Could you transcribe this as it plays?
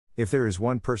If there is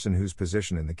one person whose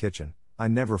position in the kitchen I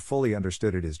never fully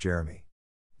understood, it is Jeremy.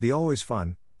 The always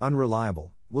fun,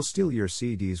 unreliable, will steal your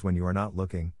CDs when you are not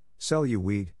looking, sell you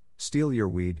weed, steal your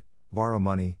weed, borrow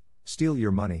money, steal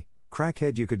your money,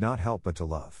 crackhead you could not help but to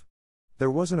love.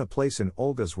 There wasn't a place in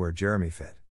Olga's where Jeremy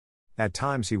fit. At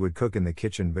times he would cook in the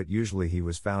kitchen, but usually he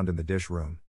was found in the dish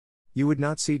room. You would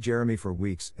not see Jeremy for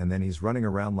weeks, and then he's running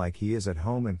around like he is at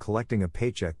home and collecting a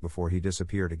paycheck before he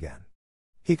disappeared again.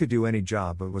 He could do any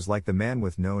job, but was like the man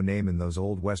with no name in those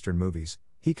old Western movies.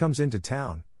 He comes into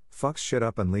town, fucks shit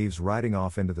up and leaves riding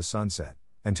off into the sunset,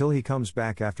 until he comes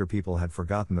back after people had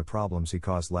forgotten the problems he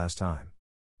caused last time.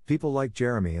 People like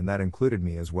Jeremy, and that included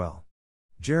me as well.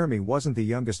 Jeremy wasn't the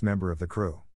youngest member of the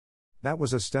crew. That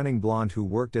was a stunning blonde who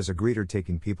worked as a greeter,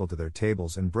 taking people to their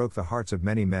tables, and broke the hearts of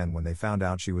many men when they found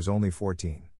out she was only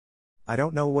 14. I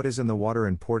don't know what is in the water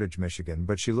in Portage, Michigan,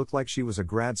 but she looked like she was a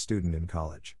grad student in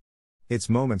college. It's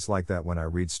moments like that when I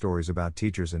read stories about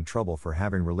teachers in trouble for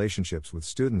having relationships with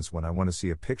students when I want to see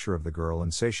a picture of the girl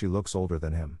and say she looks older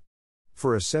than him.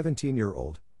 For a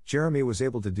 17-year-old, Jeremy was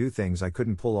able to do things I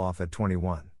couldn't pull off at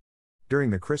 21. During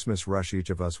the Christmas rush, each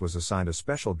of us was assigned a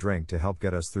special drink to help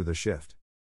get us through the shift.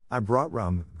 I brought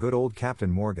rum, good old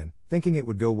Captain Morgan, thinking it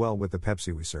would go well with the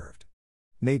Pepsi we served.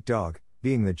 Nate Dogg,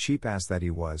 being the cheap ass that he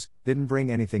was, didn't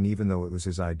bring anything even though it was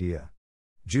his idea.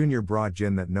 Junior brought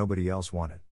gin that nobody else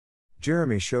wanted.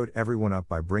 Jeremy showed everyone up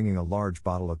by bringing a large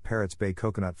bottle of Parrots Bay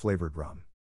coconut-flavored rum.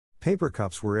 Paper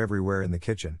cups were everywhere in the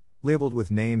kitchen, labeled with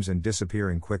names and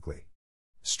disappearing quickly.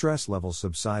 Stress levels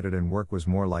subsided and work was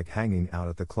more like hanging out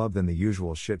at the club than the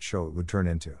usual shit show it would turn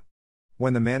into.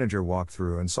 When the manager walked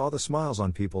through and saw the smiles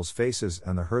on people's faces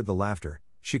and heard the laughter,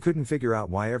 she couldn't figure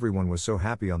out why everyone was so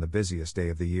happy on the busiest day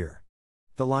of the year.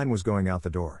 The line was going out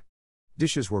the door.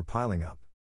 Dishes were piling up.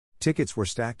 Tickets were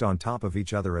stacked on top of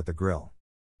each other at the grill.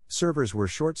 Servers were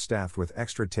short-staffed with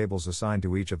extra tables assigned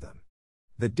to each of them.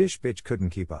 The dish bitch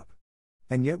couldn't keep up.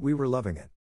 And yet we were loving it.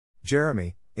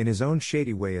 Jeremy, in his own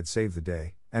shady way, had saved the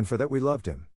day, and for that we loved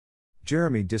him.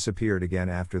 Jeremy disappeared again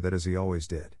after that, as he always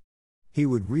did. He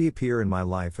would reappear in my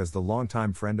life as the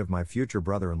longtime friend of my future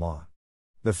brother-in-law.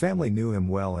 The family knew him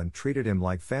well and treated him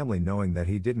like family, knowing that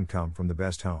he didn't come from the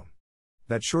best home.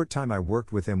 That short time I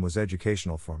worked with him was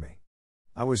educational for me.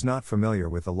 I was not familiar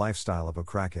with the lifestyle of a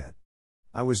crackhead.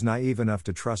 I was naive enough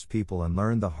to trust people and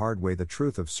learn the hard way the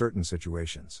truth of certain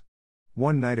situations.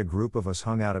 One night a group of us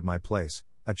hung out at my place,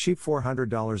 a cheap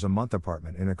 $400 a month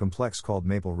apartment in a complex called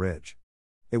Maple Ridge.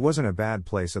 It wasn't a bad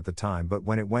place at the time, but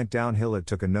when it went downhill it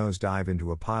took a nosedive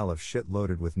into a pile of shit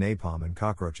loaded with napalm and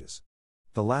cockroaches.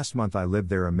 The last month I lived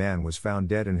there, a man was found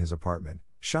dead in his apartment,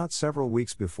 shot several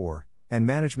weeks before, and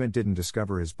management didn't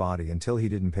discover his body until he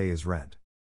didn't pay his rent.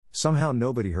 Somehow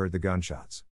nobody heard the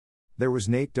gunshots. There was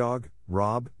Nate Dogg,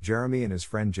 Rob, Jeremy and his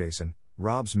friend Jason,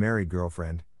 Rob's married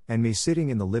girlfriend, and me sitting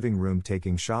in the living room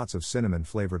taking shots of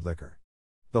cinnamon-flavored liquor.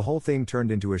 The whole thing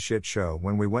turned into a shit show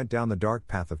when we went down the dark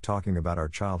path of talking about our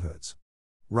childhoods.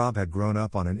 Rob had grown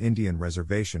up on an Indian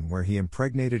reservation where he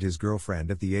impregnated his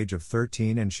girlfriend at the age of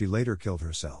 13 and she later killed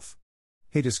herself.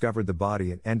 He discovered the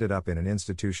body and ended up in an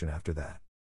institution after that.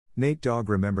 Nate Dogg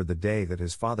remembered the day that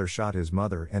his father shot his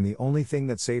mother, and the only thing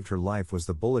that saved her life was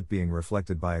the bullet being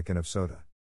reflected by a can of soda.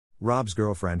 Rob's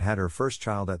girlfriend had her first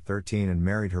child at 13 and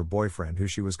married her boyfriend, who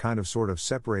she was kind of sort of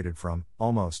separated from,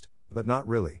 almost, but not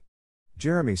really.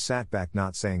 Jeremy sat back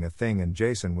not saying a thing, and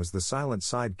Jason was the silent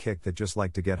sidekick that just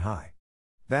liked to get high.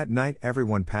 That night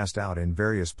everyone passed out in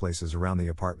various places around the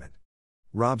apartment.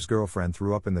 Rob's girlfriend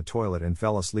threw up in the toilet and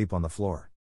fell asleep on the floor.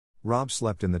 Rob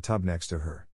slept in the tub next to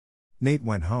her. Nate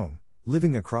went home,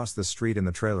 living across the street in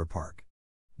the trailer park.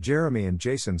 Jeremy and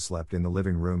Jason slept in the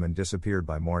living room and disappeared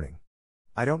by morning.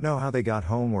 I don't know how they got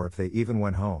home or if they even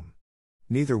went home.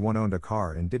 Neither one owned a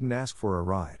car and didn't ask for a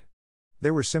ride. They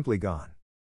were simply gone.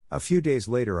 A few days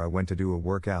later I went to do a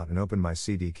workout and opened my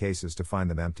CD cases to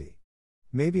find them empty.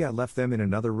 Maybe I left them in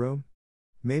another room?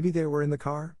 Maybe they were in the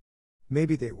car?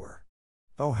 Maybe they were.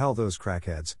 Oh hell, those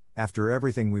crackheads, after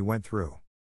everything we went through.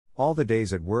 All the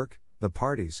days at work, the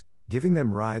parties, giving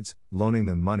them rides, loaning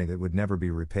them money that would never be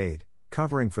repaid,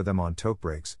 covering for them on toke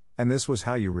breaks, and this was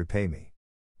how you repay me.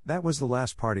 That was the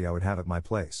last party I would have at my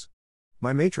place.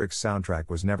 My Matrix soundtrack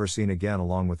was never seen again,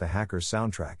 along with the Hackers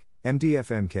soundtrack,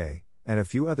 MDFMK, and a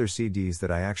few other CDs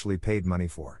that I actually paid money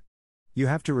for. You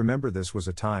have to remember this was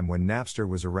a time when Napster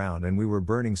was around and we were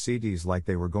burning CDs like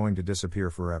they were going to disappear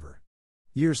forever.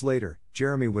 Years later,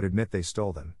 Jeremy would admit they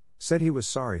stole them, said he was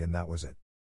sorry, and that was it.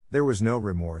 There was no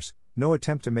remorse, no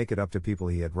attempt to make it up to people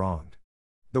he had wronged.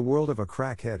 The world of a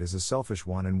crackhead is a selfish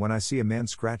one, and when I see a man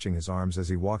scratching his arms as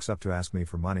he walks up to ask me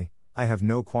for money, I have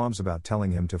no qualms about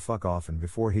telling him to fuck off, and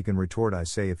before he can retort I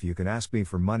say, if you can ask me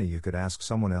for money you could ask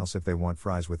someone else if they want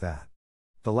fries with that.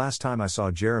 The last time I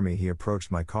saw Jeremy he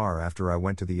approached my car after I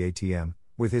went to the ATM,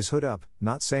 with his hood up,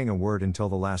 not saying a word until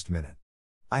the last minute.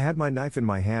 I had my knife in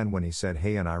my hand when he said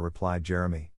hey and I replied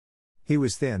Jeremy. He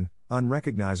was thin,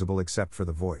 unrecognizable except for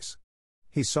the voice.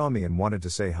 He saw me and wanted to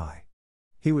say hi.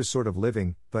 He was sort of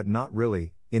living, but not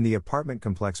really, in the apartment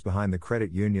complex behind the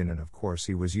credit union, and of course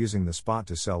he was using the spot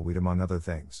to sell weed among other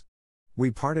things.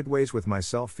 We parted ways with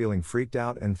myself feeling freaked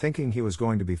out and thinking he was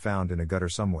going to be found in a gutter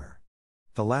somewhere.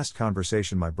 The last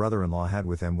conversation my brother-in-law had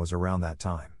with him was around that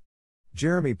time.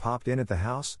 Jeremy popped in at the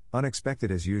house,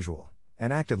 unexpected as usual,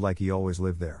 and acted like he always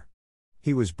lived there.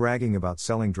 He was bragging about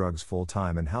selling drugs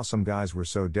full-time and how some guys were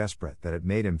so desperate that it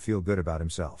made him feel good about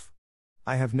himself.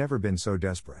 I have never been so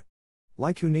desperate.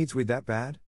 Like, who needs weed that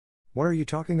bad? What are you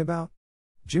talking about?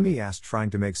 Jimmy asked, trying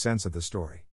to make sense of the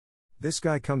story. This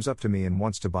guy comes up to me and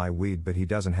wants to buy weed, but he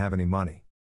doesn't have any money.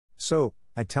 So,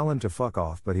 I tell him to fuck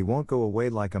off, but he won't go away,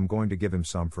 like I'm going to give him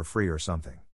some for free or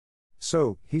something.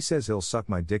 So, he says he'll suck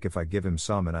my dick if I give him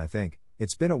some, and I think,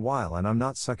 it's been a while and I'm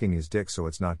not sucking his dick, so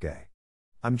it's not gay.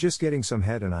 I'm just getting some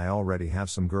head and I already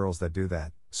have some girls that do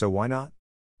that, so why not?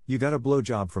 You got a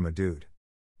blowjob from a dude.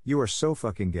 You are so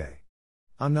fucking gay.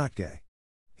 I'm not gay.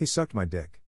 He sucked my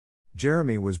dick.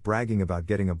 Jeremy was bragging about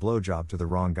getting a blowjob to the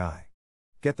wrong guy.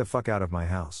 Get the fuck out of my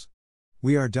house.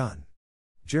 We are done.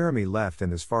 Jeremy left,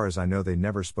 and as far as I know they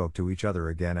never spoke to each other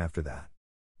again after that.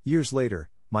 Years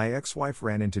later, my ex-wife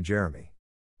ran into Jeremy.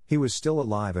 He was still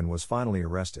alive and was finally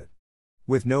arrested.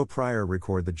 With no prior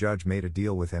record, the judge made a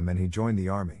deal with him and he joined the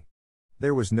army.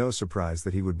 There was no surprise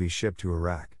that he would be shipped to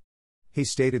Iraq. He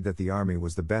stated that the army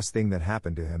was the best thing that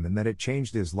happened to him and that it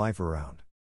changed his life around.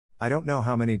 I don't know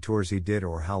how many tours he did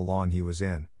or how long he was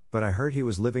in, but I heard he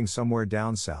was living somewhere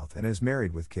down south and is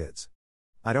married with kids.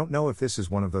 I don't know if this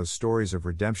is one of those stories of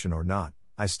redemption or not.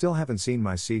 I still haven't seen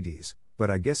my CDs,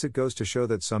 but I guess it goes to show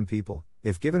that some people,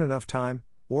 if given enough time,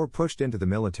 or pushed into the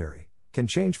military, can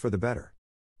change for the better.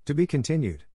 To be continued.